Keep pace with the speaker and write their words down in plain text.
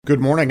Good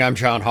morning, I'm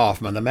John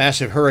Hoffman. The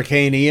massive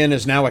Hurricane Ian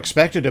is now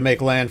expected to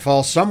make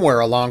landfall somewhere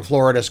along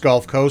Florida's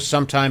Gulf Coast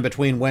sometime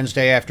between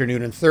Wednesday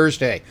afternoon and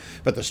Thursday.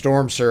 But the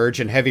storm surge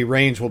and heavy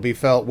rains will be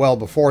felt well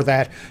before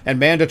that, and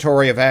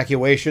mandatory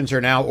evacuations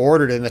are now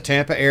ordered in the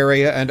Tampa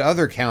area and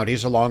other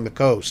counties along the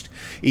coast.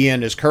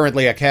 Ian is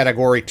currently a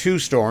Category 2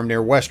 storm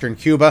near western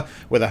Cuba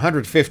with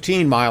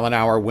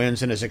 115-mile-an-hour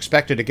winds and is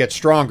expected to get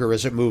stronger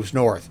as it moves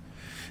north.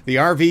 The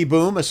RV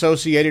boom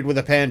associated with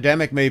the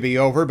pandemic may be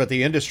over, but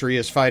the industry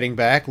is fighting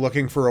back,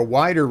 looking for a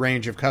wider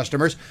range of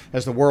customers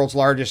as the world's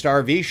largest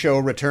RV show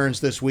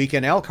returns this week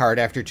in Elkhart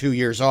after 2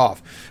 years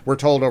off. We're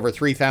told over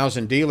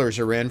 3,000 dealers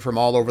are in from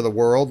all over the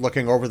world,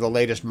 looking over the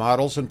latest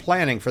models and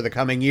planning for the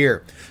coming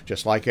year.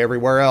 Just like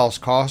everywhere else,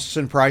 costs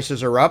and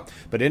prices are up,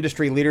 but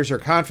industry leaders are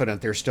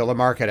confident there's still a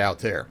market out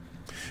there.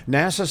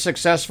 NASA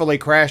successfully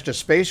crashed a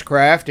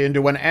spacecraft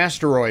into an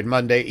asteroid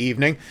Monday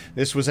evening.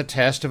 This was a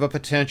test of a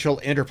potential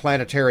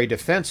interplanetary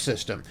defense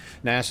system.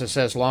 NASA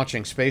says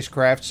launching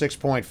spacecraft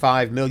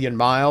 6.5 million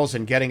miles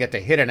and getting it to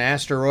hit an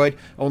asteroid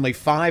only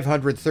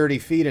 530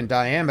 feet in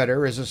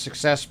diameter is a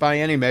success by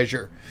any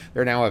measure.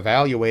 They're now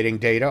evaluating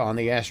data on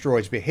the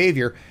asteroid's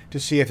behavior to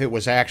see if it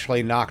was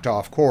actually knocked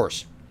off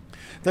course.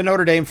 The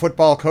Notre Dame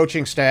football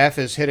coaching staff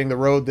is hitting the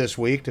road this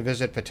week to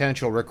visit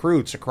potential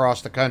recruits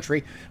across the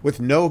country with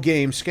no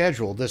game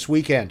scheduled this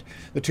weekend.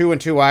 The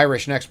 2-2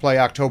 Irish next play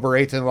October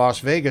 8th in Las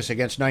Vegas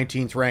against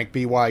 19th-ranked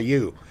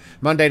BYU.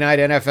 Monday night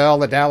NFL,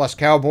 the Dallas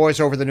Cowboys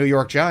over the New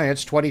York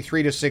Giants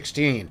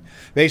 23-16.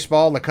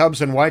 Baseball, the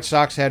Cubs and White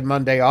Sox had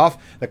Monday off.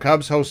 The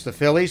Cubs host the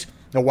Phillies.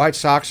 The White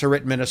Sox are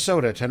at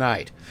Minnesota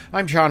tonight.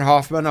 I'm John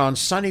Hoffman on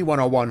Sunny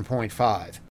 101.5.